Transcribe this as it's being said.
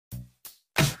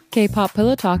K-pop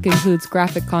Pillow Talk includes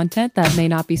graphic content that may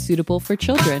not be suitable for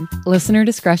children. Listener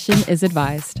discretion is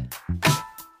advised.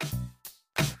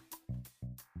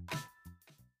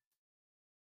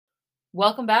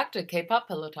 Welcome back to K-pop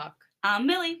Pillow Talk. I'm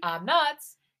Millie. I'm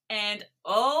Nuts. And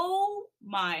oh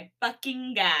my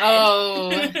fucking god. Oh.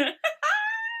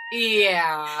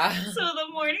 Yeah. So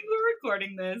the morning we're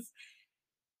recording this,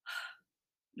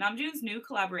 Namjoon's new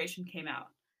collaboration came out.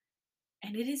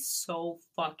 And it is so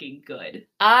fucking good.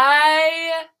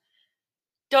 I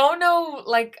don't know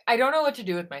what to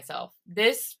do with myself.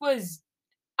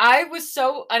 I was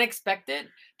so unexpected.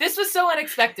 This was so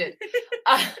unexpected.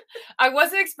 I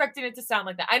wasn't expecting it to sound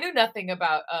like that. I knew nothing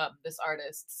about this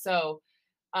artist, so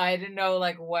I didn't know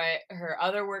like what her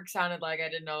other work sounded like. I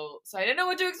didn't know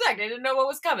what to expect. I didn't know what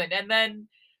was coming. And then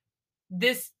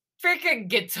this freaking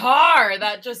guitar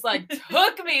that just like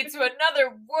took me to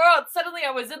another world. Suddenly I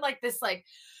was in like this like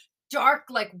dark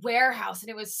like warehouse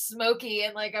and it was smoky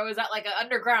and like I was at like an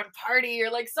underground party or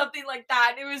like something like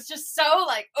that, and it was just so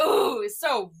like ooh,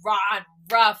 so raw and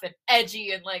rough and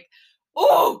edgy and like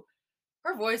ooh,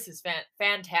 her voice is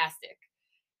fantastic.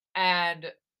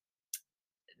 And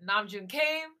Namjoon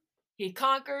came, he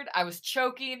conquered. I was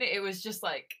choking. It was just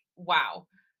like wow.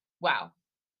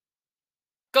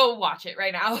 Go watch it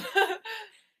right now.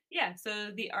 Yeah,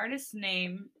 so the artist's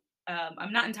name,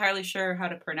 I'm not entirely sure how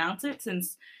to pronounce it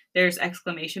since there's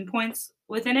exclamation points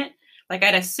within it. Like,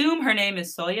 I'd assume her name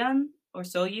is Soyeon or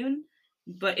Soyoon,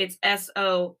 but it's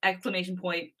S-O exclamation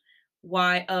point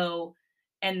Y-O,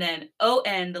 and then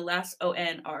O-N, the last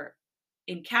O-N are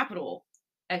in capital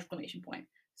exclamation point.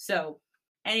 So,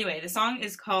 anyway, the song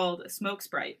is called Smoke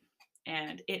Sprite,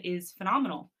 and it is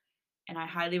phenomenal. And I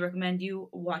highly recommend you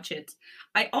watch it.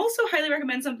 I also highly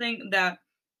recommend something that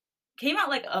came out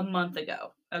like a month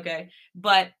ago, okay?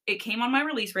 But it came on my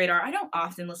release radar. I don't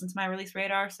often listen to my release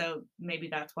radar, so maybe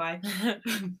that's why.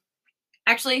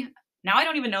 Actually, now I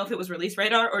don't even know if it was Release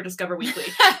Radar or Discover Weekly.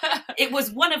 It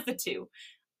was one of the two.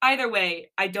 Either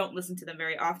way, I don't listen to them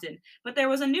very often. But there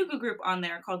was a Nugu group on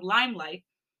there called Limelight,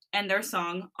 and their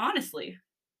song, Honestly.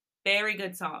 Very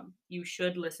good song. You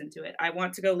should listen to it. I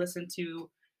want to go listen to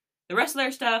the rest of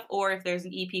their stuff, or if there's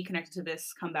an EP connected to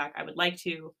this comeback, I would like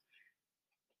to,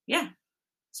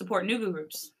 support Nugu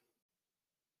groups.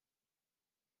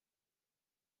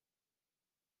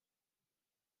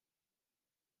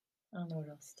 I don't know what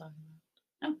else to talk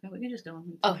about. Oh, no, we can just go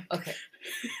on. Oh, okay.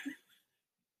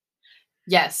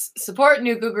 Yes, support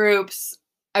Nugu groups.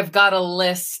 I've got a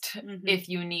list if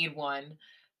you need one.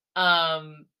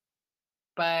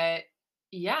 But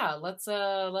yeah, let's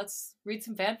read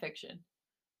some fan fiction.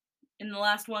 In the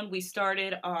last one, we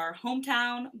started our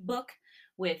hometown book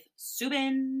with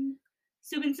Subin.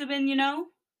 Subin, you know?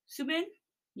 Subin?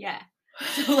 Yeah.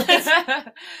 So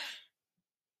but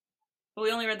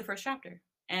we only read the first chapter.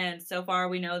 And so far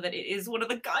we know that it is one of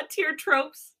the god tier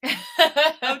tropes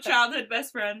of childhood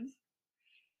best friends.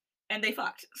 And they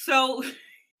fucked. So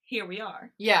here we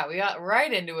are. Yeah, we got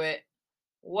right into it.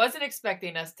 Wasn't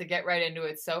expecting us to get right into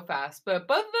it so fast, but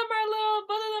both of them are a little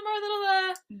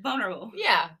vulnerable.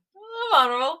 Yeah, a little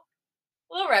vulnerable,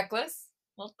 a little reckless,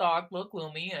 a little dark, a little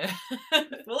gloomy.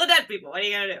 Full of dead people. What are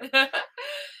you gonna do?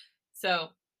 So,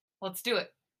 let's do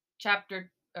it.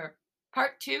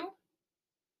 Part 2.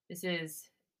 This is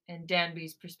in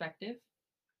Danby's perspective.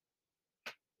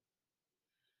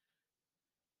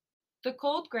 The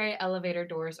cold gray elevator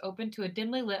doors open to a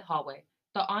dimly lit hallway.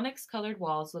 The onyx-colored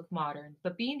walls look modern,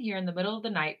 but being here in the middle of the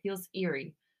night feels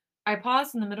eerie. I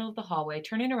pause in the middle of the hallway,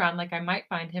 turning around like I might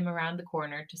find him around the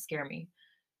corner to scare me.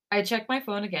 I check my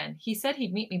phone again. He said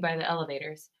he'd meet me by the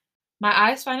elevators. My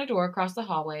eyes find a door across the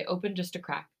hallway, open just a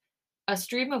crack. A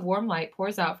stream of warm light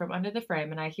pours out from under the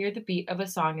frame, and I hear the beat of a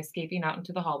song escaping out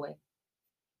into the hallway.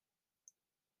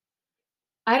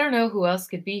 I don't know who else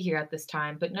could be here at this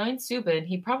time, but knowing Subin,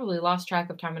 he probably lost track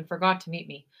of time and forgot to meet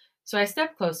me. So I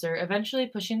step closer, eventually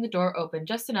pushing the door open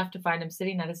just enough to find him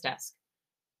sitting at his desk.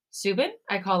 Subin?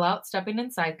 I call out, stepping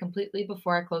inside completely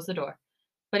before I close the door.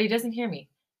 But he doesn't hear me.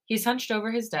 He's hunched over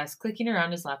his desk, clicking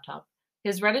around his laptop.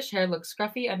 His reddish hair looks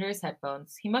scruffy under his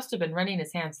headphones. He must have been running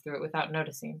his hands through it without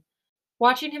noticing.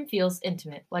 Watching him feels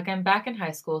intimate, like I'm back in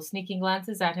high school, sneaking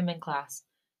glances at him in class.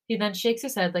 He then shakes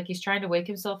his head like he's trying to wake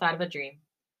himself out of a dream.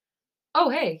 Oh,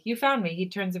 hey, you found me, he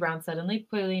turns around suddenly,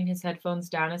 pulling his headphones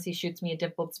down as he shoots me a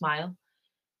dimpled smile.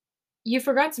 You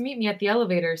forgot to meet me at the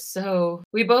elevator, so...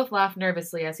 We both laugh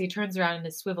nervously as he turns around in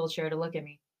his swivel chair to look at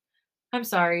me. I'm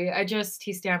sorry,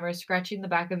 he stammers, scratching the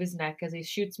back of his neck as he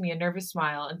shoots me a nervous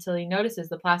smile until he notices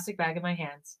the plastic bag in my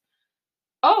hands.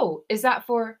 Oh, is that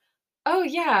for... Oh,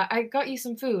 yeah, I got you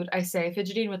some food, I say,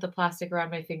 fidgeting with the plastic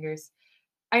around my fingers.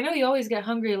 I know you always get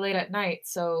hungry late at night,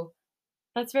 so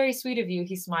that's very sweet of you,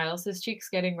 he smiles, his cheeks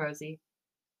getting rosy.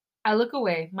 I look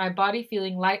away, my body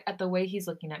feeling light at the way he's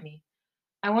looking at me.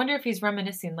 I wonder if he's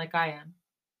reminiscing like I am.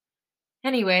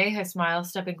 Anyway, I smile,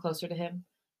 stepping closer to him.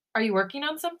 Are you working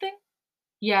on something?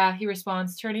 Yeah, he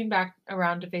responds, turning back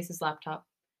around to face his laptop.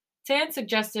 Tan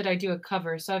suggested I do a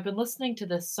cover, so I've been listening to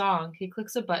this song. He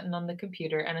clicks a button on the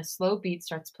computer and a slow beat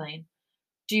starts playing.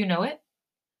 Do you know it?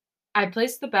 I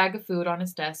place the bag of food on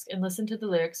his desk and listen to the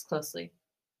lyrics closely.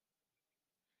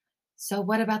 So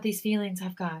what about these feelings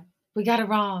I've got? We got it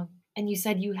wrong, and you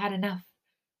said you had enough.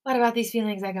 What about these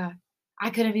feelings I got? I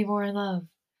couldn't be more in love.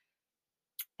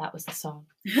 That was the song.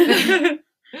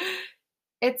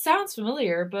 It sounds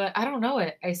familiar, but I don't know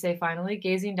it, I say finally,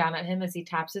 gazing down at him as he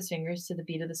taps his fingers to the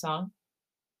beat of the song.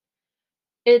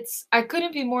 It's I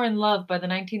Couldn't Be More in Love by the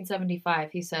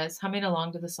 1975, he says, humming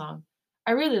along to the song.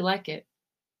 I really like it.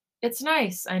 It's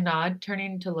nice, I nod,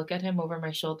 turning to look at him over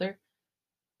my shoulder.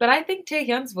 But I think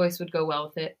Taehyun's voice would go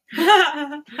well with it.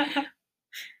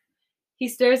 He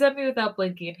stares at me without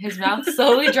blinking, his mouth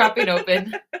slowly dropping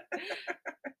open.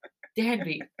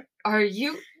 Danby, are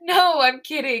you? No, I'm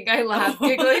kidding, I laugh,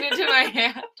 giggling into my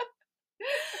hand.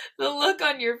 The look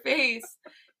on your face.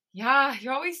 Yeah,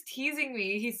 you're always teasing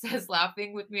me, he says,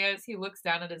 laughing with me as he looks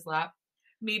down at his lap.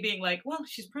 Me being like, well,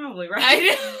 she's probably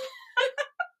right.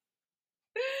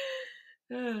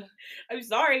 I'm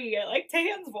sorry, I like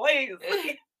Taehyun's voice.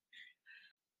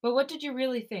 But what did you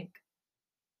really think?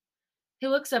 He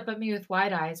looks up at me with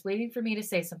wide eyes, waiting for me to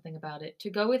say something about it, to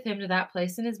go with him to that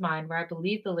place in his mind where I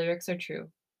believe the lyrics are true.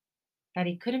 That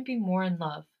he couldn't be more in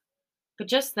love. But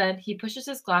just then, he pushes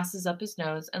his glasses up his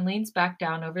nose and leans back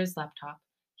down over his laptop.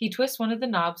 He twists one of the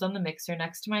knobs on the mixer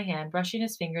next to my hand, brushing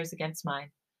his fingers against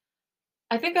mine.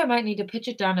 I think I might need to pitch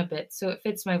it down a bit so it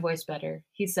fits my voice better,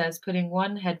 he says, putting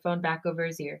one headphone back over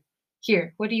his ear.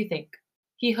 Here, what do you think?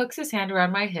 He hooks his hand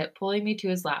around my hip, pulling me to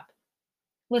his lap.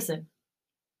 Listen.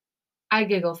 I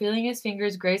giggle, feeling his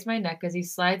fingers graze my neck as he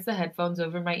slides the headphones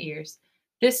over my ears.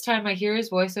 This time I hear his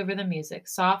voice over the music,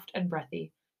 soft and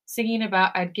breathy, singing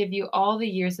about I'd give you all the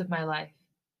years of my life.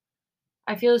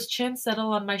 I feel his chin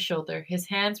settle on my shoulder, his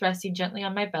hands resting gently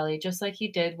on my belly, just like he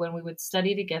did when we would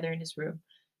study together in his room.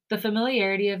 The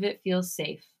familiarity of it feels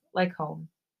safe, like home.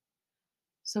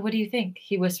 So what do you think?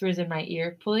 He whispers in my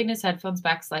ear, pulling his headphones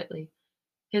back slightly.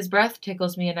 His breath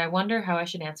tickles me, and I wonder how I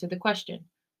should answer the question.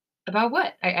 About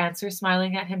what? I answer,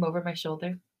 smiling at him over my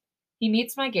shoulder. He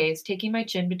meets my gaze, taking my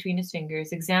chin between his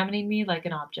fingers, examining me like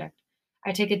an object.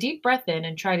 I take a deep breath in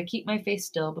and try to keep my face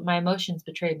still, but my emotions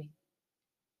betray me.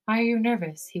 Why are you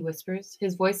nervous? He whispers.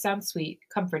 His voice sounds sweet,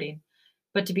 comforting.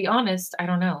 But to be honest, I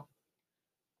don't know.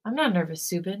 I'm not nervous,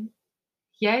 Subin.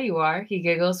 Yeah, you are, he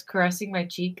giggles, caressing my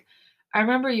cheek. I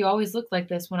remember you always looked like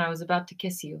this when I was about to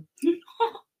kiss you.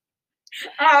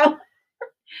 Ow.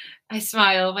 I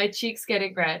smile, my cheeks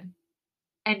getting red.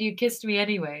 And you kissed me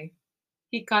anyway.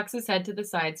 He cocks his head to the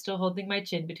side, still holding my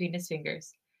chin between his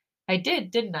fingers. I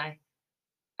did, didn't I?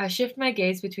 I shift my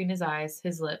gaze between his eyes,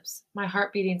 his lips, my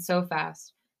heart beating so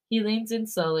fast. He leans in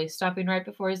slowly, stopping right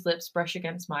before his lips brush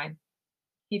against mine.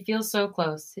 He feels so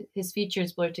close, his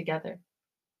features blur together.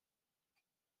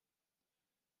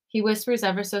 He whispers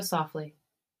ever so softly,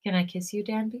 Can I kiss you,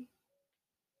 Danby?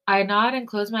 I nod and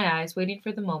close my eyes, waiting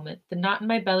for the moment, the knot in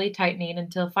my belly tightening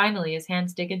until finally his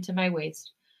hands dig into my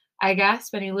waist. I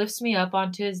gasp and he lifts me up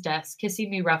onto his desk, kissing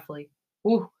me roughly.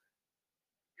 Woo!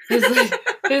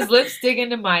 His lips dig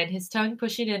into mine, his tongue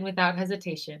pushing in without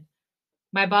hesitation.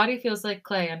 My body feels like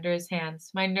clay under his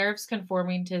hands, my nerves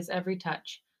conforming to his every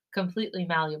touch, completely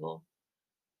malleable.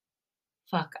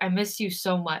 Fuck, I miss you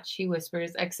so much, he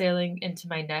whispers, exhaling into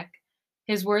my neck.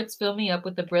 His words fill me up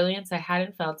with the brilliance I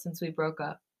hadn't felt since we broke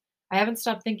up. I haven't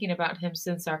stopped thinking about him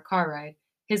since our car ride.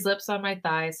 His lips on my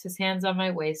thighs, his hands on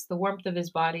my waist, the warmth of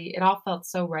his body, it all felt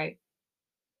so right.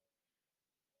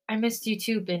 I missed you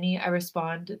too, Benny, I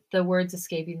respond, the words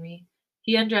escaping me.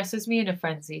 He undresses me in a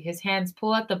frenzy. His hands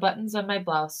pull at the buttons on my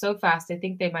blouse so fast I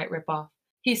think they might rip off.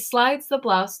 He slides the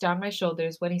blouse down my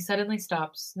shoulders when he suddenly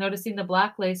stops, noticing the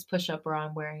black lace push-up bra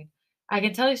I'm wearing. I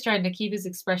can tell he's trying to keep his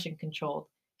expression controlled.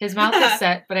 His mouth is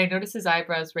set, but I notice his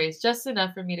eyebrows raised just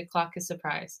enough for me to clock his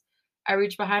surprise. I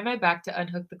reach behind my back to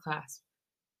unhook the clasp.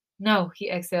 No, he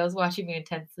exhales, watching me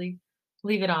intensely.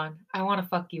 Leave it on. I want to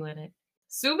fuck you in it.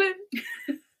 Subin?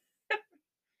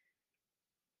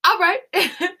 All right.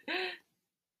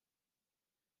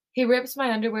 He rips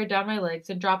my underwear down my legs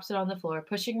and drops it on the floor,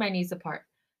 pushing my knees apart.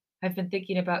 I've been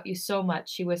thinking about you so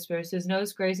much, he whispers, his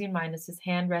nose grazing mine as his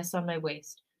hand rests on my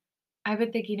waist. I've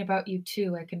been thinking about you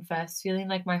too, I confess, feeling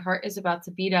like my heart is about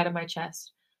to beat out of my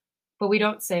chest. But we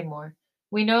don't say more.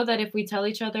 We know that if we tell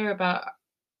each other about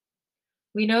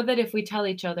we know that if we tell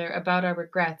each other about our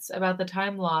regrets, about the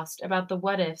time lost, about the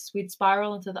what ifs, we'd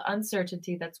spiral into the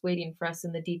uncertainty that's waiting for us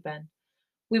in the deep end.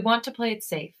 We want to play it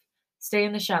safe, stay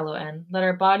in the shallow end, let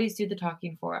our bodies do the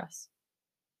talking for us.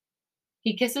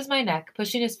 He kisses my neck,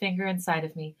 pushing his finger inside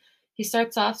of me. He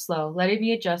starts off slow, letting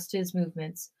me adjust to his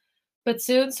movements. But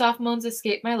soon soft moans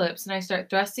escape my lips and I start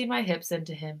thrusting my hips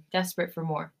into him, desperate for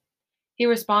more. He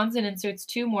responds and inserts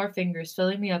two more fingers,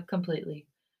 filling me up completely.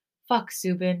 Fuck,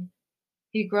 Subin.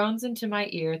 He groans into my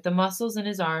ear, the muscles in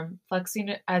his arm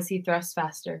flexing as he thrusts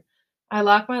faster. I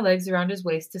lock my legs around his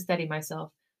waist to steady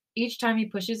myself. Each time he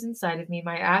pushes inside of me,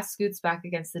 my ass scoots back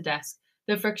against the desk.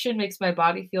 The friction makes my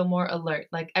body feel more alert,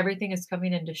 like everything is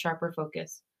coming into sharper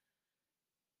focus.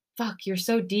 Fuck, you're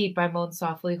so deep, I moan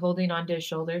softly, holding onto his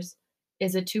shoulders.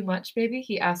 Is it too much, baby?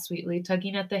 He asks sweetly,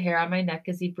 tugging at the hair on my neck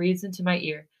as he breathes into my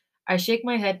ear. I shake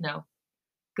my head no.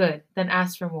 Good, then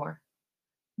ask for more.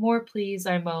 More, please,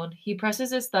 I moan. He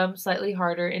presses his thumb slightly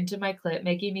harder into my clit,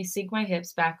 making me sink my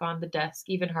hips back on the desk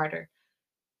even harder.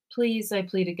 Please, I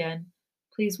plead again.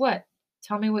 Please what?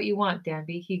 Tell me what you want,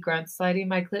 Danby, he grunts, sliding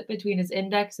my clit between his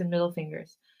index and middle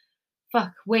fingers.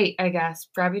 Fuck, wait, I gasp,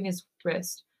 grabbing his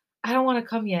wrist. I don't want to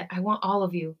come yet. I want all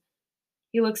of you.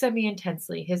 He looks at me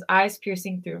intensely, his eyes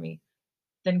piercing through me.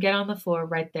 Then get on the floor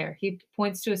right there. He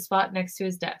points to a spot next to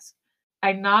his desk.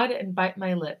 I nod and bite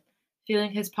my lip,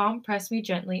 feeling his palm press me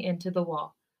gently into the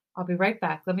wall. I'll be right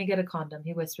back. Let me get a condom,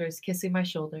 he whispers, kissing my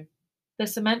shoulder. The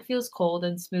cement feels cold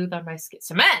and smooth on my skin.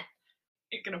 Cement!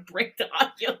 You're gonna break the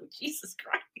audio. Jesus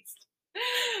Christ.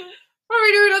 What are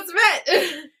we doing on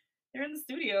cement? They're in the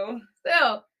studio.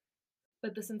 Still.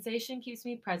 But the sensation keeps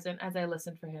me present as I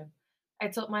listen for him. I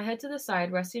tilt my head to the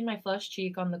side, resting my flushed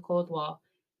cheek on the cold wall.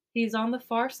 He's on the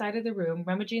far side of the room,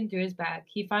 rummaging through his bag.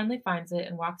 He finally finds it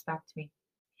and walks back to me.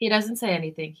 He doesn't say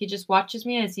anything. He just watches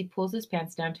me as he pulls his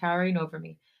pants down, towering over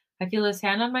me. I feel his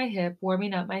hand on my hip,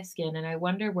 warming up my skin, and I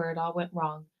wonder where it all went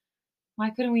wrong. Why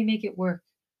couldn't we make it work?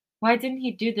 Why didn't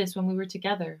he do this when we were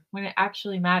together, when it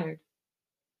actually mattered?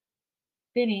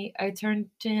 Vinny, I turned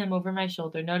to him over my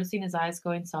shoulder, noticing his eyes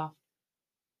going soft.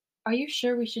 Are you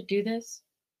sure we should do this?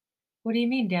 What do you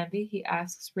mean, Danby? He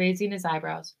asks, raising his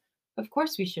eyebrows. Of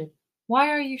course we should. Why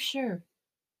are you sure?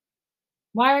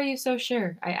 Why are you so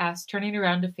sure? I ask, turning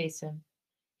around to face him.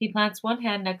 He plants one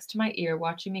hand next to my ear,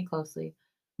 watching me closely.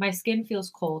 My skin feels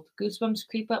cold, goosebumps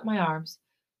creep up my arms,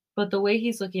 but the way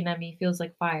he's looking at me feels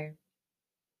like fire.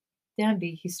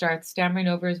 Danby, he starts, stammering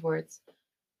over his words.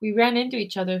 We ran into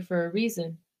each other for a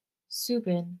reason.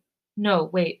 Subin. No,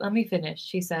 wait, let me finish,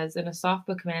 she says in a soft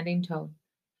but commanding tone.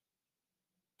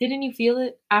 Didn't you feel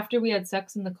it after we had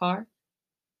sex in the car?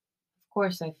 Of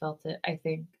course I felt it, I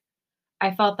think.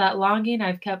 I felt that longing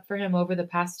I've kept for him over the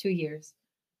past 2 years.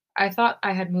 I thought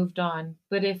I had moved on,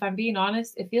 but if I'm being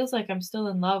honest, it feels like I'm still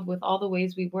in love with all the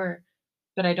ways we were,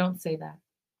 but I don't say that.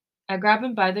 I grab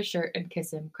him by the shirt and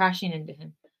kiss him, crashing into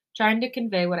him, trying to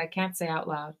convey what I can't say out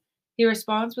loud. He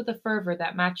responds with a fervor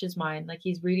that matches mine, like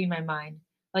he's reading my mind,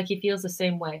 like he feels the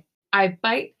same way. I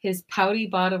bite his pouty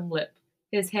bottom lip.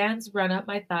 His hands run up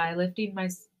my thigh, lifting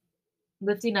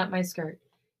up my skirt.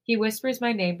 He whispers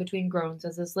my name between groans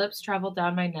as his lips travel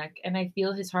down my neck, and I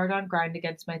feel his hard-on grind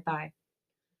against my thigh.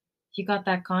 You got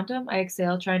that condom? I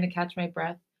exhale, trying to catch my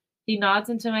breath. He nods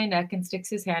into my neck and sticks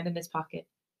his hand in his pocket.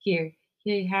 Here.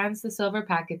 He hands the silver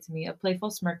packet to me, a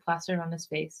playful smirk plastered on his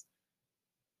face.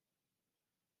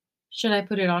 Should I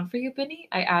put it on for you, Benny?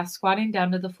 I ask, squatting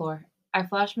down to the floor. I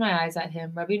flash my eyes at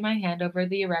him, rubbing my hand over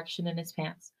the erection in his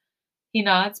pants. He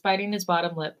nods, biting his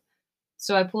bottom lip.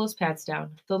 So I pull his pants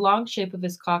down. The long shape of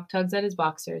his cock tugs at his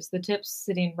boxers, the tips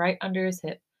sitting right under his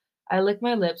hip. I lick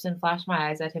my lips and flash my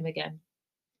eyes at him again.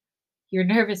 You're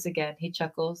nervous again, he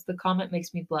chuckles. The comment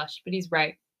makes me blush, but he's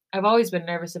right. I've always been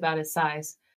nervous about his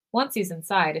size. Once he's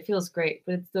inside, it feels great,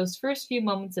 but it's those first few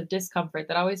moments of discomfort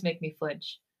that always make me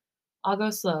flinch. I'll go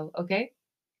slow, okay?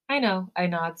 I know, I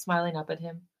nod, smiling up at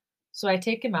him. So I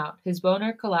take him out, his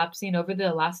boner collapsing over the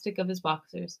elastic of his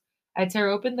boxers. I tear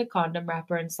open the condom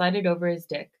wrapper and slide it over his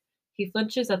dick. He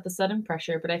flinches at the sudden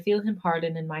pressure, but I feel him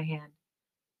harden in my hand.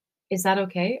 Is that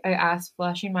okay? I ask,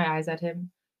 flashing my eyes at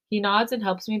him. He nods and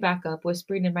helps me back up,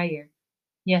 whispering in my ear.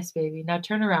 Yes, baby, now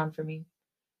turn around for me.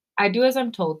 I do as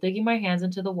I'm told, digging my hands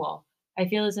into the wall. I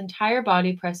feel his entire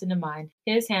body press into mine,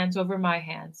 his hands over my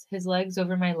hands, his legs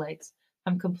over my legs.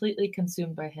 I'm completely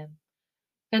consumed by him.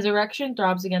 His erection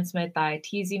throbs against my thigh,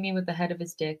 teasing me with the head of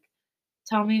his dick.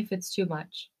 Tell me if it's too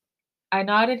much. I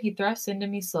nod and he thrusts into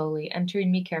me slowly,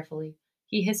 entering me carefully.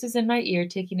 He hisses in my ear,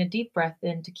 taking a deep breath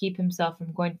in to keep himself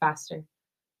from going faster.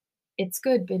 It's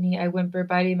good, Benny, I whimper,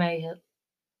 biting my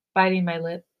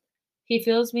lip. He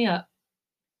fills me up.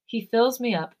 He fills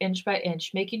me up inch by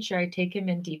inch, making sure I take him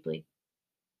in deeply.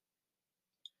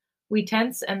 We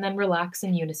tense and then relax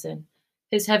in unison.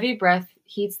 His heavy breath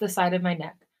heats the side of my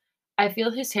neck. I feel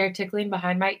his hair tickling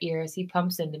behind my ear as he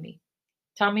pumps into me.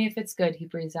 Tell me if it's good, he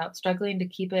breathes out, struggling to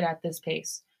keep it at this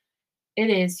pace. It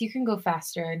is. You can go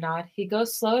faster, I nod. He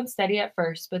goes slow and steady at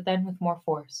first, but then with more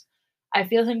force. I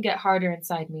feel him get harder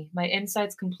inside me, my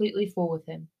insides completely full with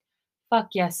him.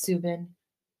 Fuck yes, Subin.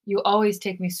 You always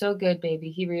take me so good, baby,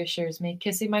 he reassures me,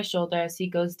 kissing my shoulder as he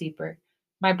goes deeper.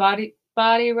 My body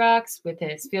rocks with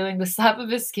his, feeling the slap of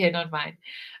his skin on mine.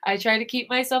 I try to keep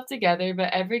myself together,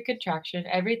 but every contraction,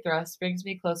 every thrust brings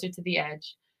me closer to the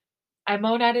edge. I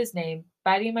moan at his name,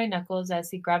 biting my knuckles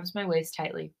as he grabs my waist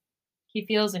tightly. He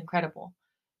feels incredible.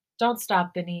 Don't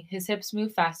stop, Benny. His hips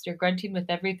move faster, grunting with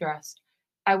every thrust.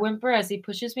 I whimper as he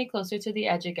pushes me closer to the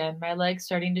edge again, my legs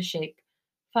starting to shake.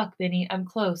 Fuck, Benny, I'm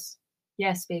close.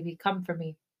 Yes, baby, come for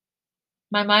me.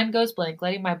 My mind goes blank,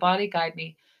 letting my body guide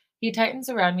me. He tightens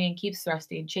around me and keeps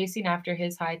thrusting, chasing after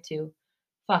his high too.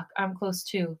 Fuck, I'm close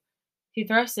too. He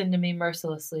thrusts into me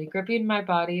mercilessly, gripping my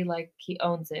body like he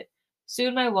owns it.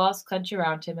 Soon my walls clench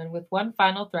around him, and with one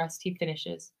final thrust, he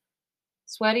finishes.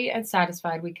 Sweaty and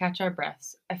satisfied, we catch our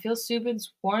breaths. I feel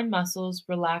Subin's worn muscles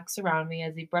relax around me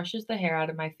as he brushes the hair out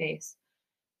of my face.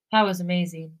 That was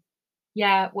amazing.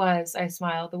 Yeah, it was, I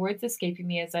smile, the words escaping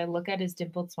me as I look at his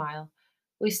dimpled smile.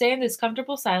 We stay in this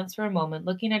comfortable silence for a moment,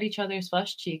 looking at each other's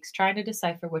flushed cheeks, trying to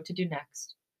decipher what to do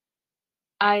next.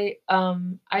 I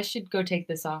should go take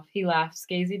this off, he laughs,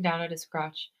 gazing down at his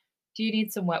crotch. Do you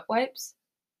need some wet wipes?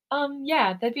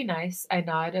 Yeah, that'd be nice, I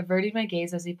nod, averting my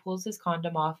gaze as he pulls his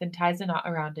condom off and ties a knot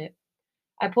around it.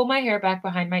 I pull my hair back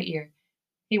behind my ear.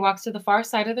 He walks to the far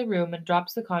side of the room and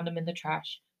drops the condom in the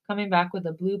trash, coming back with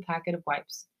a blue packet of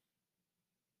wipes.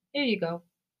 Here you go.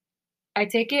 I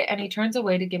take it and he turns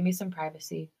away to give me some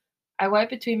privacy. I wipe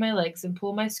between my legs and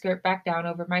pull my skirt back down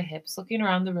over my hips, looking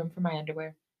around the room for my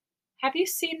underwear. Have you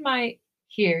seen my.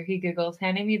 Here, he giggles,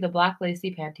 handing me the black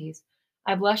lacy panties.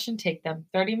 I blush and take them,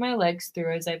 threading my legs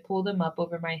through as I pull them up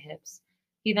over my hips.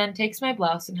 He then takes my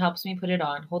blouse and helps me put it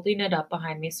on, holding it up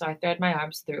behind me so I thread my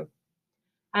arms through.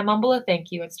 I mumble a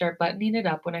thank you and start buttoning it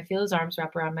up when I feel his arms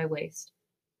wrap around my waist.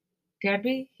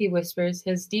 Danby, he whispers,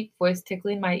 his deep voice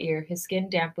tickling my ear, his skin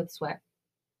damp with sweat.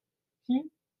 Hmm?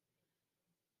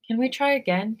 Can we try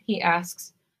again? He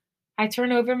asks. I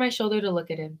turn over my shoulder to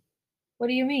look at him. What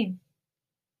do you mean?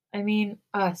 I mean,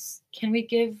 us. Can we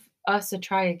give us a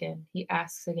try again? He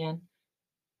asks again.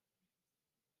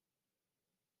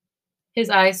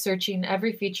 His eyes searching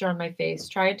every feature on my face,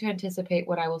 trying to anticipate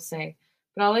what I will say,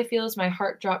 but all I feel is my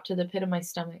heart drop to the pit of my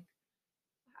stomach.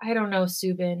 I don't know,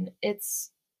 Subin.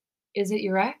 Is it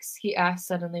your ex? He asks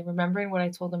suddenly, remembering what I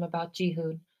told him about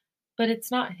Jihoon. But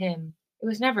it's not him. It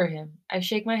was never him. I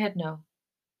shake my head no.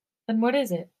 Then what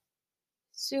is it?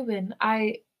 Subin,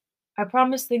 I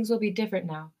promise things will be different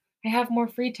now. I have more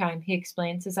free time, he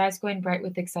explains, his eyes going bright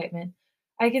with excitement.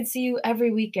 I can see you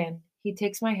every weekend. He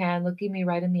takes my hand, looking me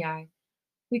right in the eye.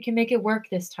 We can make it work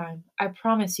this time. I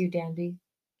promise you, Danby.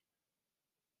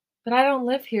 But I don't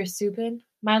live here, Subin.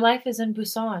 My life is in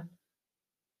Busan.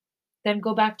 Then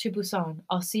go back to Busan.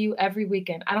 I'll see you every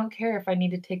weekend. I don't care if I need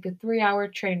to take a 3-hour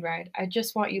train ride. I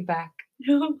just want you back.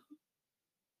 No.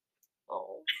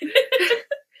 Oh.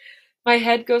 My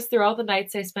head goes through all the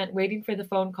nights I spent waiting for the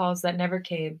phone calls that never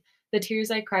came, the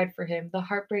tears I cried for him, the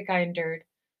heartbreak I endured.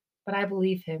 But I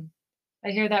believe him.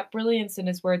 I hear that brilliance in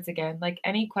his words again, like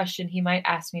any question he might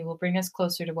ask me will bring us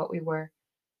closer to what we were.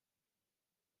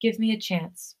 Give me a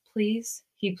chance, please,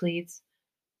 he pleads.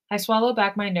 I swallow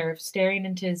back my nerves, staring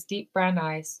into his deep brown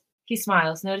eyes. He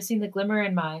smiles, noticing the glimmer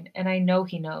in mine, and I know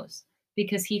he knows,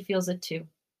 because he feels it too.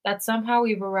 That somehow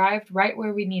we've arrived right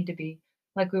where we need to be,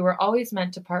 like we were always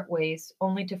meant to part ways,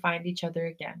 only to find each other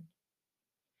again.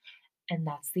 And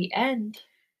that's the end.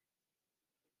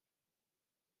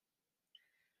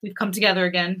 We've come together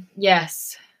again.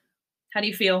 Yes. How do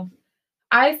you feel?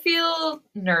 I feel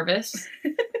nervous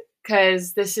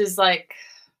because this is like,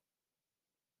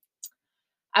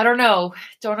 I don't know.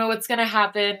 Don't know what's going to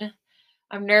happen.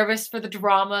 I'm nervous for the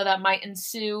drama that might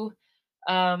ensue.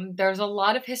 There's a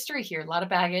lot of history here, a lot of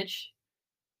baggage,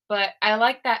 but I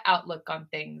like that outlook on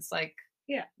things. Like,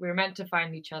 Yeah. we're meant to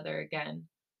find each other again.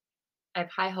 I have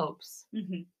high hopes.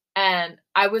 Mm-hmm. And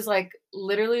I was like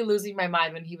literally losing my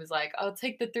mind when he was like, I'll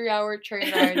take the 3-hour train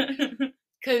ride.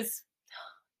 Because,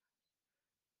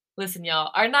 listen,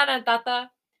 y'all, our Nana and Tata,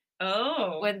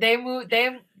 when they moved,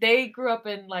 they grew up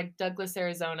in like Douglas,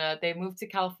 Arizona. They moved to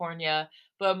California,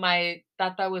 but my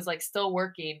Tata was like still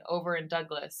working over in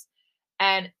Douglas.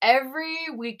 And every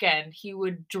weekend he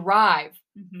would drive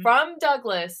Mhm. from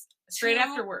Douglas Straight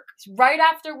after to work. right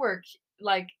after work,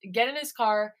 like get in his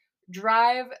car,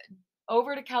 drive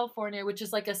over to California, which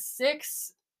is like a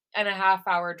 6.5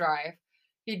 hour drive.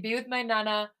 He'd be with my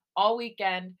nana all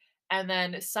weekend, and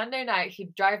then Sunday night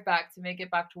he'd drive back to make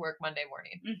it back to work Monday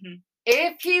morning. Mhm.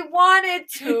 If he wanted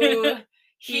to,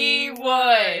 He he would.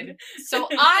 would. So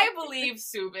I believe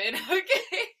Subin,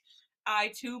 okay?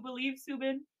 I too believe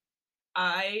Subin.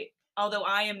 Although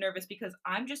I am nervous because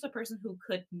I'm just a person who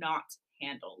could not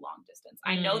handle long distance.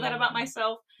 I know that about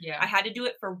myself. Yeah. I had to do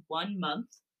it for 1 month.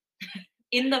 I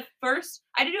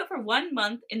had to do it for 1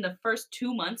 month in the first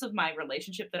 2 months of my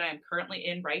relationship that I am currently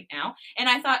in right now. And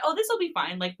I thought, oh, this will be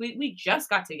fine. Like we just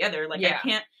got together. Like Yeah.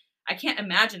 I can't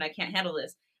imagine I can't handle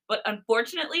this. But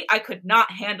unfortunately, I could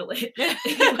not handle it.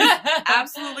 It was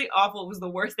absolutely awful. It was the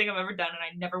worst thing I've ever done, and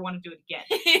I never want to do it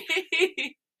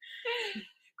again.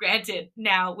 Granted,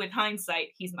 now with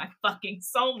hindsight, he's my fucking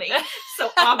soulmate,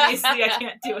 so obviously I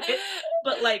can't do it.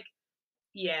 But like,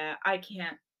 yeah, I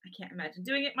can't imagine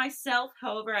doing it myself.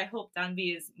 However, I hope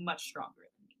Danvi is much stronger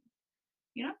than me.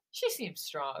 You know? She seems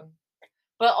strong.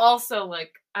 But also,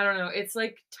 like, I don't know, it's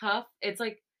like tough. It's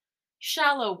like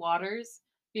shallow waters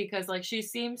because like she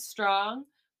seems strong,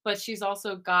 but she's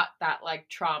also got that like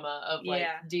trauma of like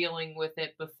Yeah. dealing with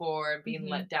it before and being Mhm.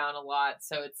 let down a lot.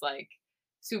 So it's like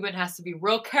Subin has to be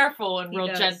real careful and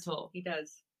real gentle. He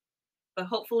does. But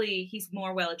hopefully he's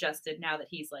more well adjusted now that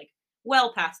he's like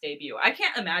well past debut. I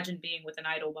can't imagine being with an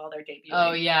idol while they're debuting.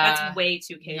 Oh yeah. That's way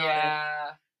too chaotic.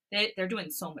 Yeah. They're doing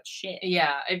so much shit.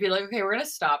 Yeah. I'd be like, okay, we're gonna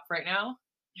stop right now.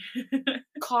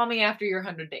 Call me after your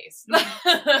 100 days.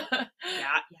 Yeah.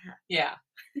 Yeah.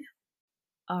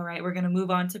 All right, we're going to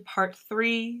move on to part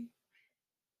 3.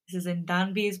 This is in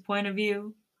Danvi's point of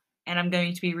view, and I'm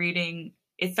going to be reading.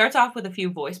 It starts off with a few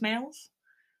voicemails.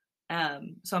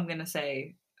 So I'm going to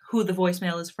say who the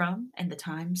voicemail is from and the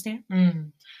timestamp.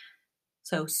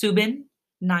 So Subin,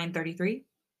 9:33.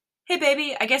 Hey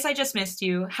baby, I guess I just missed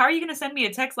you. How are you going to send me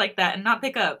a text like that and not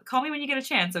pick up? Call me when you get a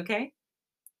chance, okay?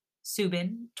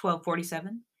 Subin,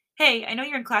 12:47. Hey, I know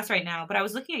you're in class right now, but I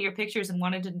was looking at your pictures and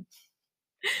wanted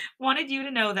you to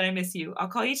know that I miss you. I'll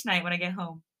call you tonight when I get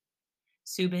home.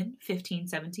 Subin,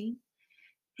 15:17.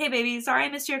 Hey baby, sorry I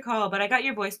missed your call, but I got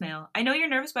your voicemail. I know you're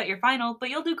nervous about your final,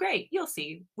 but you'll do great. You'll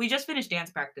see. We just finished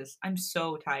dance practice. I'm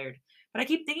so tired. But I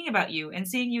keep thinking about you and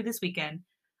seeing you this weekend.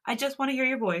 I just want to hear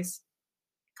your voice.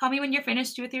 Call me when you're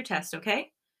finished with your test,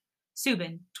 okay?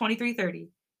 Subin, 23:30.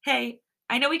 Hey,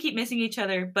 I know we keep missing each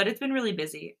other, but it's been really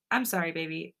busy. I'm sorry,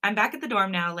 baby. I'm back at the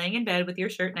dorm now, laying in bed with your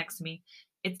shirt next to me.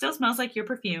 It still smells like your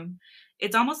perfume.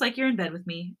 It's almost like you're in bed with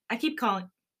me. I keep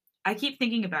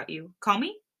thinking about you. Call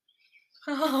me?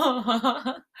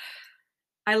 I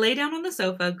lay down on the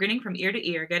sofa, grinning from ear to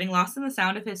ear, getting lost in the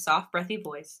sound of his soft, breathy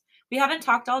voice. We haven't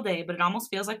talked all day, but it almost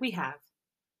feels like we have.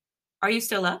 Are you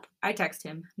still up? I text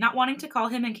him, not wanting to call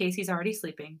him in case he's already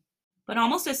sleeping. But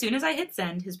almost as soon as I hit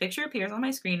send, his picture appears on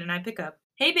my screen and I pick up.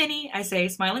 Hey, Benny, I say,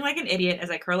 smiling like an idiot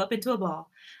as I curl up into a ball.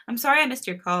 I'm sorry I missed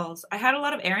your calls. I had a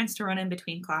lot of errands to run in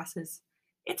between classes.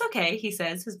 It's okay, he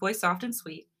says, his voice soft and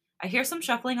sweet. I hear some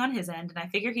shuffling on his end, and I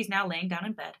figure he's now laying down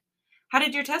in bed. How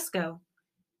did your test go?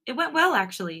 It went well,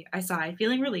 actually, I sigh,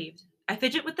 feeling relieved. I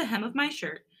fidget with the hem of my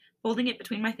shirt, folding it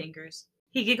between my fingers.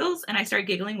 He giggles, and I start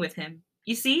giggling with him.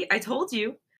 You see, I told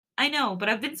you. I know, but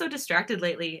I've been so distracted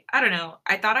lately. I don't know.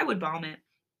 I thought I would bomb it.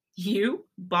 You?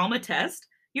 Bomb a test?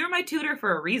 You're my tutor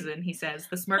for a reason, he says,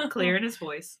 the smirk clear in his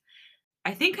voice.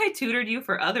 I think I tutored you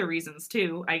for other reasons,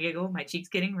 too, I giggle, my cheeks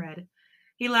getting red.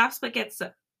 He laughs but gets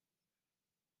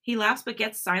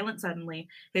silent suddenly,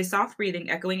 his soft breathing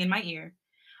echoing in my ear.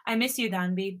 I miss you,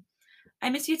 Danby. I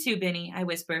miss you too, Benny, I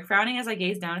whisper, frowning as I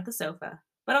gaze down at the sofa.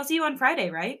 But I'll see you on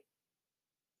Friday, right?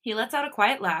 He lets out a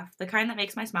quiet laugh, the kind that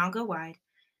makes my smile go wide.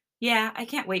 Yeah, I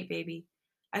can't wait, baby.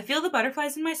 I feel the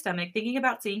butterflies in my stomach thinking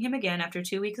about seeing him again after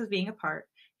 2 weeks of being apart.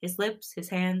 His lips, his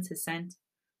hands, his scent.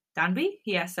 Danby?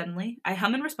 He asks suddenly. I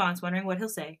hum in response, wondering what he'll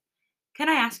say. Can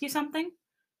I ask you something?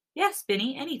 Yes,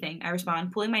 Benny, anything, I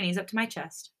respond, pulling my knees up to my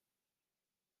chest.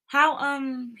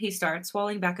 He starts,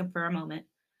 swallowing back up for a moment.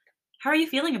 How are you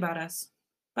feeling about us?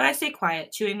 But I stay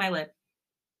quiet, chewing my lip.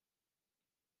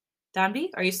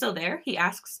 Danby, are you still there? He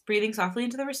asks, breathing softly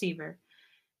into the receiver.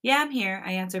 Yeah, I'm here,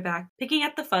 I answer back, picking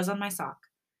at the fuzz on my sock.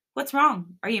 What's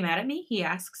wrong? Are you mad at me? He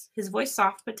asks, his voice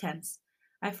soft but tense.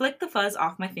 I flick the fuzz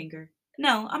off my finger.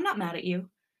 No, I'm not mad at you.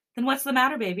 Then what's the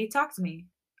matter, baby? Talk to me.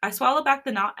 I swallow back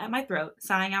the knot at my throat,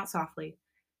 sighing out softly.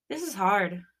 This is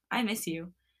hard. I miss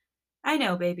you. I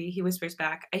know, baby, he whispers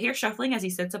back. I hear shuffling as he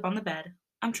sits up on the bed.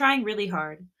 I'm trying really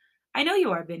hard. I know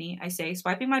you are, Benny, I say,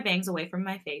 swiping my bangs away from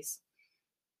my face.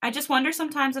 I just wonder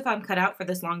sometimes if I'm cut out for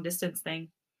this long distance thing.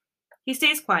 He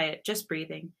stays quiet, just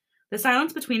breathing. The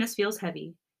silence between us feels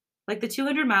heavy, like the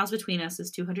 200 miles between us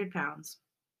is 200 pounds.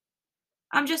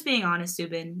 I'm just being honest,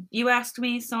 Subin. You asked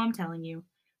me, so I'm telling you.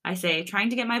 I say, trying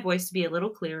to get my voice to be a little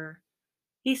clearer.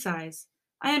 He sighs.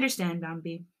 I understand,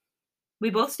 Bambi. We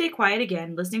both stay quiet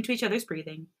again, listening to each other's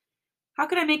breathing. How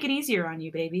could I make it easier on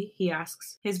you, baby? He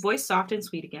asks, his voice soft and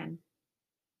sweet again.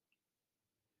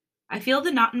 I feel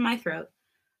the knot in my throat.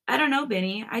 I don't know,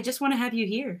 Benny. I just want to have you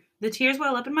here. The tears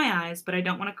well up in my eyes, but I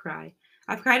don't want to cry.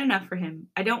 I've cried enough for him.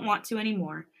 I don't want to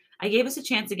anymore. I gave us a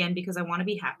chance again because I want to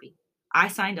be happy. I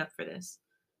signed up for this.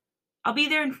 I'll be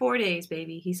there in 4 days,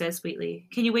 baby, he says sweetly.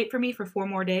 Can you wait for me for 4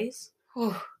 more days?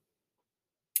 Whew,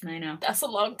 I know. that's a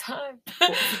long time.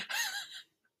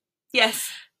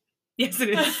 Yes. Yes, it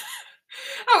is.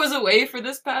 I was away for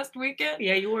this past weekend.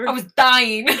 Yeah, you were. I was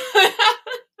dying.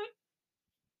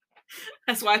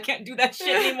 That's why I can't do that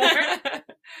shit anymore.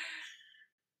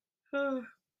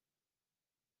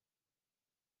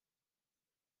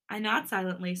 I nod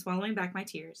silently, swallowing back my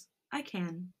tears. I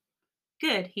can.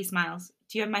 Good, he smiles.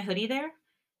 Do you have my hoodie there?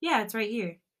 Yeah, it's right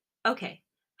here. Okay.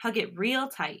 Hug it real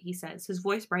tight, he says, his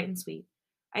voice bright and sweet.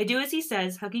 I do as he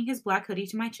says, hugging his black hoodie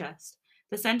to my chest.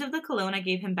 The scent of the cologne I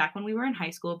gave him back when we were in high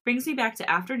school brings me back to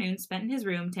afternoons spent in his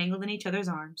room, tangled in each other's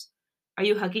arms. Are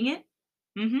you hugging it?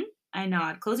 Mm-hmm. I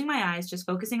nod, closing my eyes, just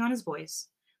focusing on his voice.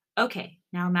 Okay,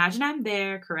 now imagine I'm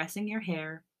there, caressing your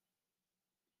hair.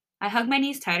 I hug my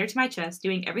knees tighter to my chest,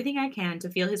 doing everything I can to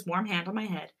feel his warm hand on my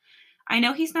head. I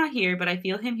know he's not here, but I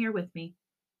feel him here with me.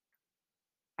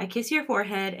 I kiss your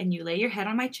forehead, and you lay your head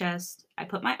on my chest. I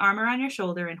put my arm around your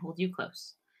shoulder and hold you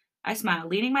close. I smile,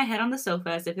 leaning my head on the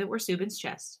sofa as if it were Subin's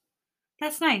chest.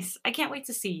 That's nice. I can't wait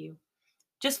to see you.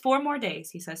 Just 4 more days,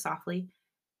 he says softly.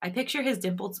 I picture his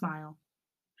dimpled smile.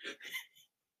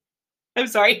 I'm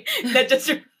sorry. That just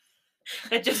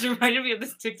reminded me of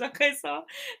this TikTok I saw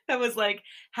that was like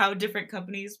how different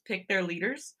companies pick their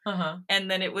leaders. Uh-huh.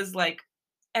 And then it was like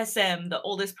SM, the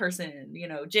oldest person,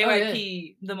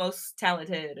 JYP, the most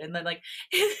talented. And then like,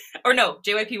 or no,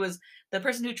 JYP was the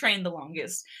person who trained the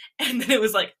longest. And then it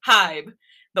was like Hybe,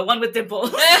 the one with dimples.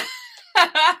 And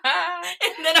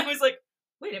then I was like,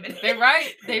 wait a minute. They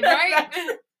right.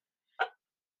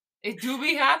 It do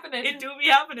be happening.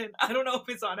 I don't know if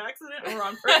it's on accident or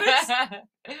on purpose.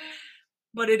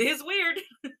 But it is weird.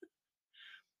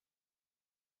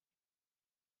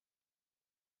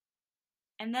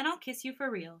 And then I'll kiss you for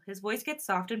real. His voice gets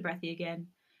soft and breathy again.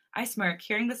 I smirk,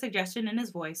 hearing the suggestion in his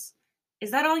voice.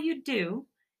 Is that all you do?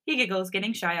 He giggles,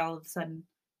 getting shy all of a sudden.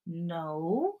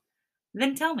 No.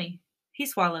 Then tell me. He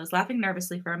swallows, laughing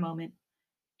nervously for a moment.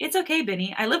 It's okay,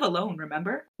 Benny. I live alone,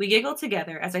 remember? We giggle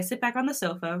together as I sit back on the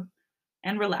sofa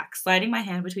and relax, sliding my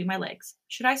hand between my legs.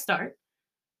 Should I start?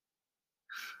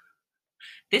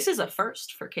 This is a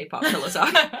first for K-pop Pillow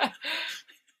Talk.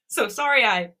 So sorry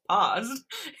I paused,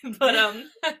 but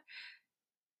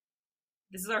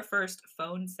this is our first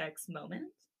phone sex moment.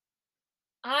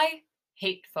 I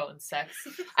hate phone sex.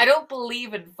 I don't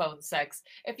believe in phone sex.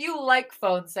 If you like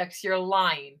phone sex, you're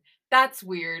lying. That's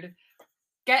weird.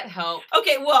 Get help.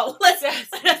 Okay, whoa,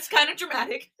 that's kind of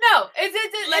dramatic. No, Let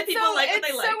it's people so, like what it's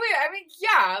they so like. weird. I mean,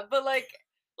 yeah, but like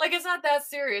it's not that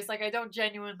serious. Like, I don't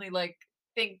genuinely like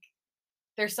think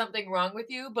there's something wrong with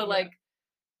you, but like,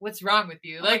 what's wrong with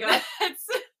you? Oh like, my God.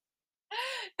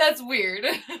 that's weird.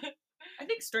 I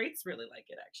think straights really like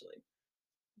it, actually.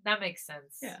 That makes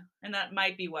sense. Yeah, and that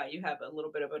might be why you have a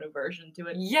little bit of an aversion to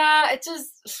it. Yeah, it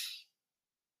just...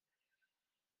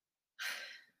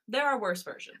 There are worse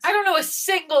versions. I don't know a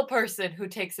single person who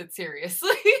takes it seriously.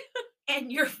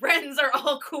 And your friends are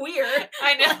all queer.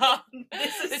 I know.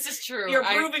 This is true. You're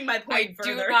proving my point I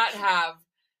further. do not have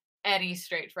any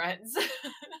straight friends.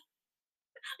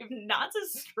 Not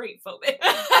as straight phobic.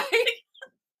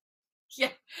 Yeah.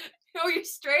 Oh, you're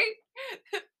straight?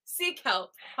 Seek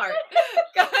help, heart.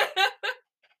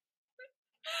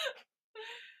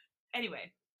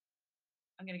 Anyway,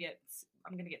 I'm gonna get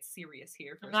serious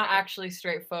here. I'm not actually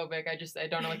straight phobic. I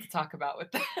don't know what to talk about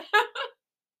with that.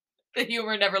 The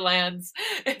humor never lands.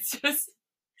 It's just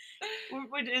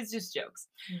jokes.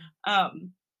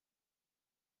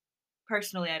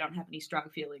 Personally, I don't have any strong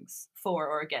feelings for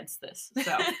or against this,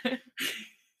 so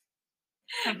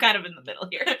I'm kind of in the middle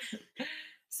here.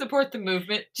 Support the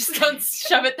movement. Just don't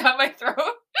shove it down my throat.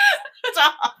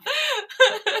 Stop.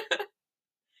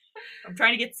 I'm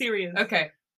trying to get serious.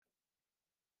 Okay.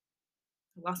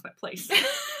 I lost my place. There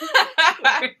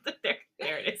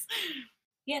it is.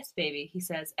 Yes, baby, he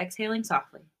says, exhaling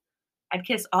softly. I'd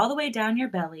kiss all the way down your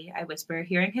belly, I whisper,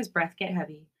 hearing his breath get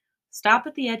heavy. Stop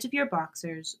at the edge of your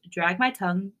boxers, drag my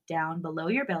tongue down below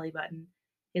your belly button.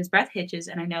 His breath hitches,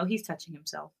 and I know he's touching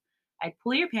himself. I'd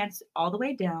pull your pants all the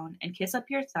way down and kiss up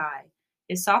your thigh.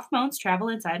 His soft moans travel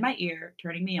inside my ear,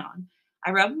 turning me on.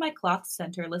 I rub my cloth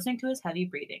center, listening to his heavy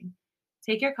breathing.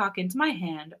 Take your cock into my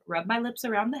hand, rub my lips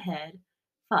around the head.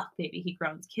 Fuck, baby, he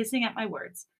groans, kissing at my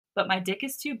words. But my dick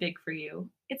is too big for you.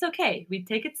 It's okay, we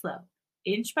take it slow.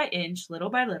 Inch by inch, little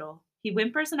by little. He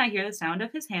whimpers and I hear the sound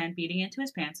of his hand beating into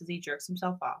his pants as he jerks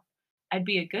himself off. I'd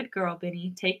be a good girl,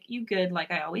 Benny, take you good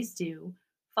like I always do.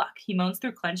 Fuck, he moans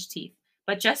through clenched teeth.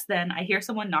 But just then, I hear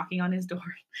someone knocking on his door.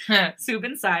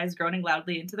 Subin sighs, groaning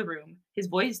loudly into the room, his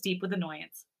voice deep with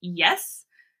annoyance. Yes?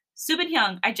 Subin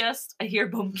Hyung, I hear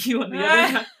Bomkyu on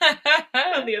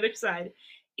the other side.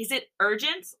 Is it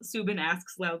urgent? Subin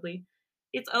asks loudly.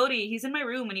 It's Odie, he's in my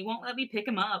room and he won't let me pick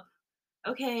him up.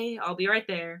 Okay, I'll be right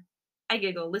there. I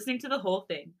giggle, listening to the whole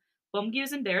thing.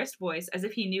 Bomkyu's embarrassed voice, as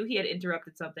if he knew he had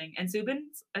interrupted something, and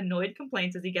Subin's annoyed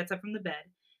complaints as he gets up from the bed.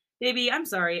 Baby, I'm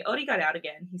sorry, Odie got out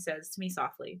again, he says to me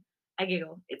softly. I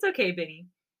giggle. It's okay, Benny.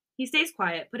 He stays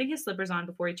quiet, putting his slippers on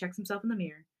before he checks himself in the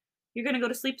mirror. You're gonna go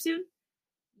to sleep soon?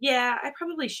 Yeah, I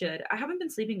probably should. I haven't been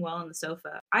sleeping well on the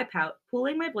sofa. I pout,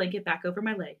 pulling my blanket back over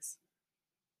my legs.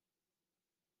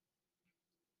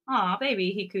 Aw,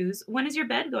 baby, he coos. When is your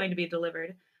bed going to be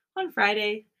delivered? On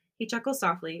Friday. He chuckles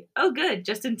softly. Oh, good,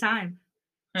 just in time.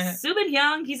 Subin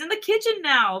Hyung, he's in the kitchen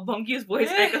now, Bongkyu's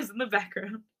voice echoes in the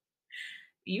background.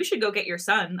 You should go get your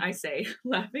son, I say,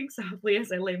 laughing softly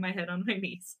as I lay my head on my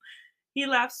knees. He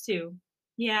laughs too.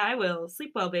 Yeah, I will.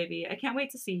 Sleep well, baby. I can't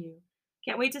wait to see you.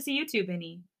 Can't wait to see you too,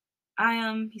 Benny.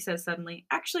 He says suddenly.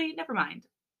 Actually, never mind.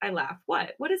 I laugh.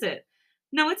 What? What is it?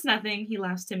 No, it's nothing, he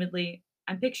laughs timidly.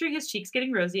 I'm picturing his cheeks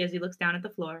getting rosy as he looks down at the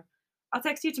floor. I'll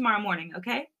text you tomorrow morning,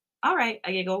 okay? All right,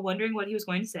 I giggle, wondering what he was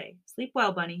going to say. Sleep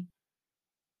well, bunny.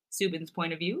 Subin's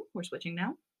point of view. We're switching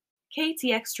now.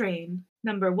 KTX train.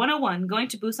 Number 101, going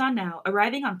to Busan now,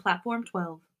 arriving on platform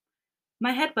 12.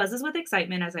 My head buzzes with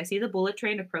excitement as I see the bullet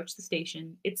train approach the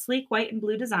station, its sleek white and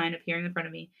blue design appearing in front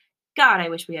of me. God, I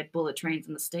wish we had bullet trains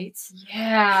in the States.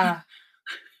 Yeah.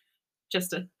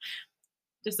 Just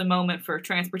a moment for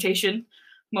transportation.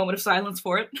 Moment of silence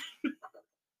for it.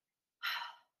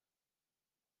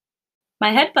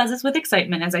 My head buzzes with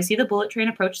excitement as I see the bullet train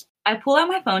approach. I pull out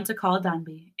my phone to call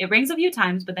Danbi. It rings a few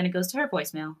times, but then it goes to her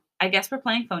voicemail. I guess we're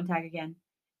playing phone tag again.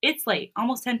 It's late,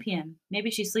 almost 10 p.m. Maybe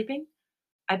she's sleeping?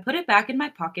 I put it back in my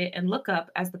pocket and look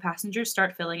up as the passengers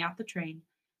start filling out the train.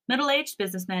 Middle-aged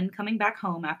businessmen coming back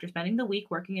home after spending the week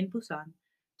working in Busan.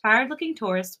 Tired-looking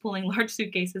tourists pulling large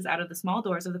suitcases out of the small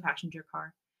doors of the passenger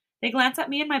car. They glance at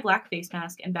me in my black face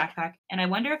mask and backpack, and I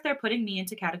wonder if they're putting me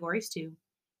into categories too.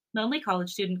 Lonely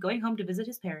college student going home to visit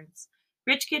his parents.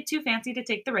 Rich kid too fancy to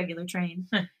take the regular train.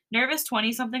 Nervous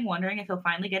 20-something wondering if he'll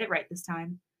finally get it right this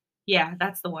time. Yeah,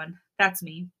 that's the one. That's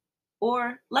me.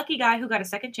 Or lucky guy who got a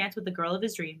second chance with the girl of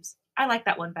his dreams. I like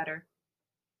that one better.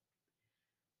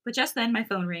 But just then my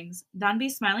phone rings.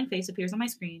 Danbi's smiling face appears on my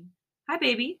screen. Hi,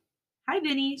 baby. Hi,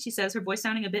 Vinny, she says, her voice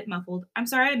sounding a bit muffled. I'm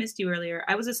sorry I missed you earlier.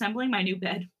 I was assembling my new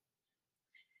bed.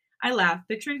 I laugh,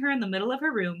 picturing her in the middle of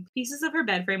her room, pieces of her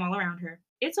bed frame all around her.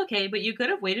 It's okay, but you could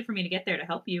have waited for me to get there to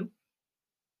help you.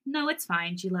 No, it's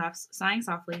fine, she laughs, sighing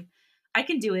softly. I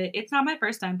can do it. It's not my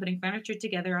first time putting furniture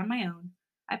together on my own.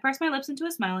 I press my lips into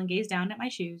a smile and gaze down at my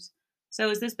shoes.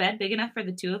 So is this bed big enough for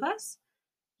the two of us?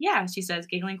 Yeah, she says,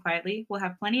 giggling quietly. We'll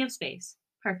have plenty of space.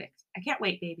 Perfect. I can't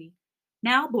wait, baby.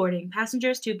 Now boarding.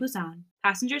 Passengers to Busan.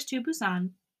 Passengers to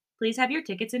Busan. Please have your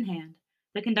tickets in hand.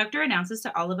 The conductor announces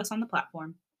to all of us on the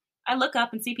platform. I look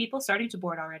up and see people starting to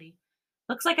board already.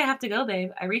 Looks like I have to go,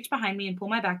 babe. I reach behind me and pull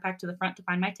my backpack to the front to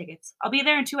find my tickets. I'll be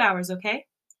there in 2 hours, okay?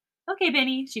 Okay,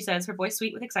 Benny, she says, her voice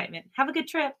sweet with excitement. Have a good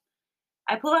trip.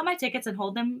 I pull out my tickets and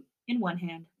hold them in one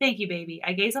hand. Thank you, baby.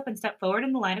 I gaze up and step forward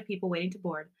in the line of people waiting to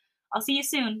board. I'll see you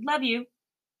soon. Love you.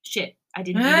 Shit, I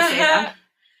didn't mean to say that.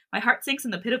 My heart sinks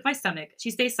in the pit of my stomach.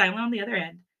 She stays silent on the other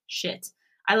end. Shit.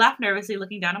 I laugh nervously,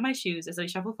 looking down at my shoes as I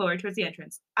shuffle forward towards the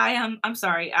entrance. I'm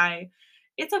sorry.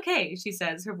 It's okay, she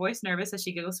says, her voice nervous as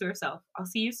she giggles to herself. I'll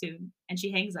see you soon. And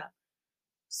she hangs up.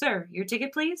 Sir, your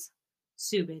ticket, please?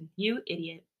 Subin, you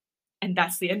idiot. And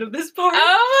that's the end of this part.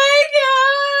 Oh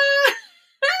my god!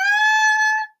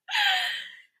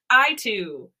 I,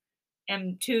 too,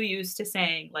 am too used to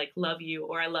saying, like, love you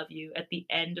or I love you at the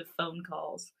end of phone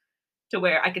calls to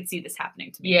where I could see this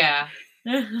happening to me. Yeah.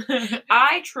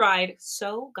 I tried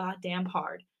so goddamn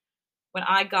hard when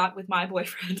I got with my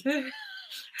boyfriend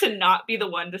to not be the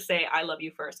one to say I love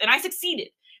you first. And I succeeded,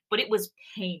 but it was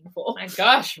painful. Oh my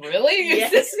gosh, really?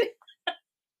 Yes.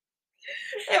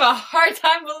 I have a hard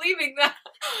time believing that.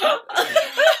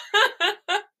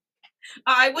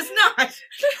 I was not.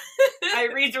 I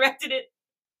redirected it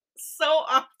so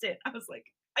often. I was like,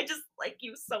 I just like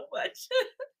you so much.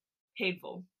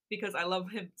 Painful, because I love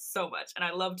him so much, and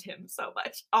I loved him so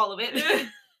much. All of it.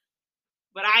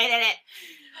 But I did it.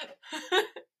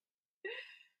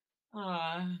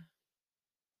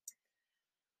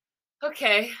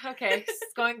 Okay.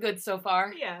 It's going good so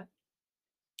far. Yeah.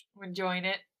 We're enjoying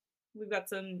it. We've got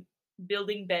some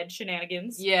building bed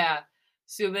shenanigans. Yeah.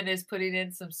 Subin is putting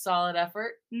in some solid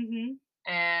effort, Mm-hmm.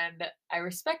 and I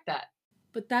respect that.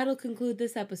 But that'll conclude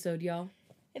this episode, y'all.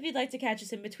 If you'd like to catch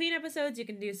us in between episodes, you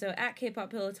can do so at K-Pop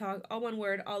Pillow Talk, all one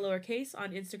word, all lowercase,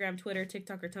 on Instagram, Twitter,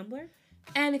 TikTok, or Tumblr.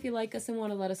 And if you like us and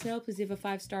want to let us know, please leave a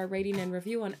 5-star rating and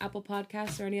review on Apple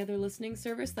Podcasts or any other listening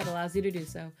service that allows you to do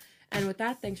so. And with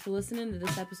that, thanks for listening to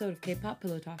this episode of K-Pop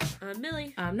Pillow Talk. I'm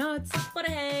Millie. I'm Nods. What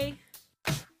a hey!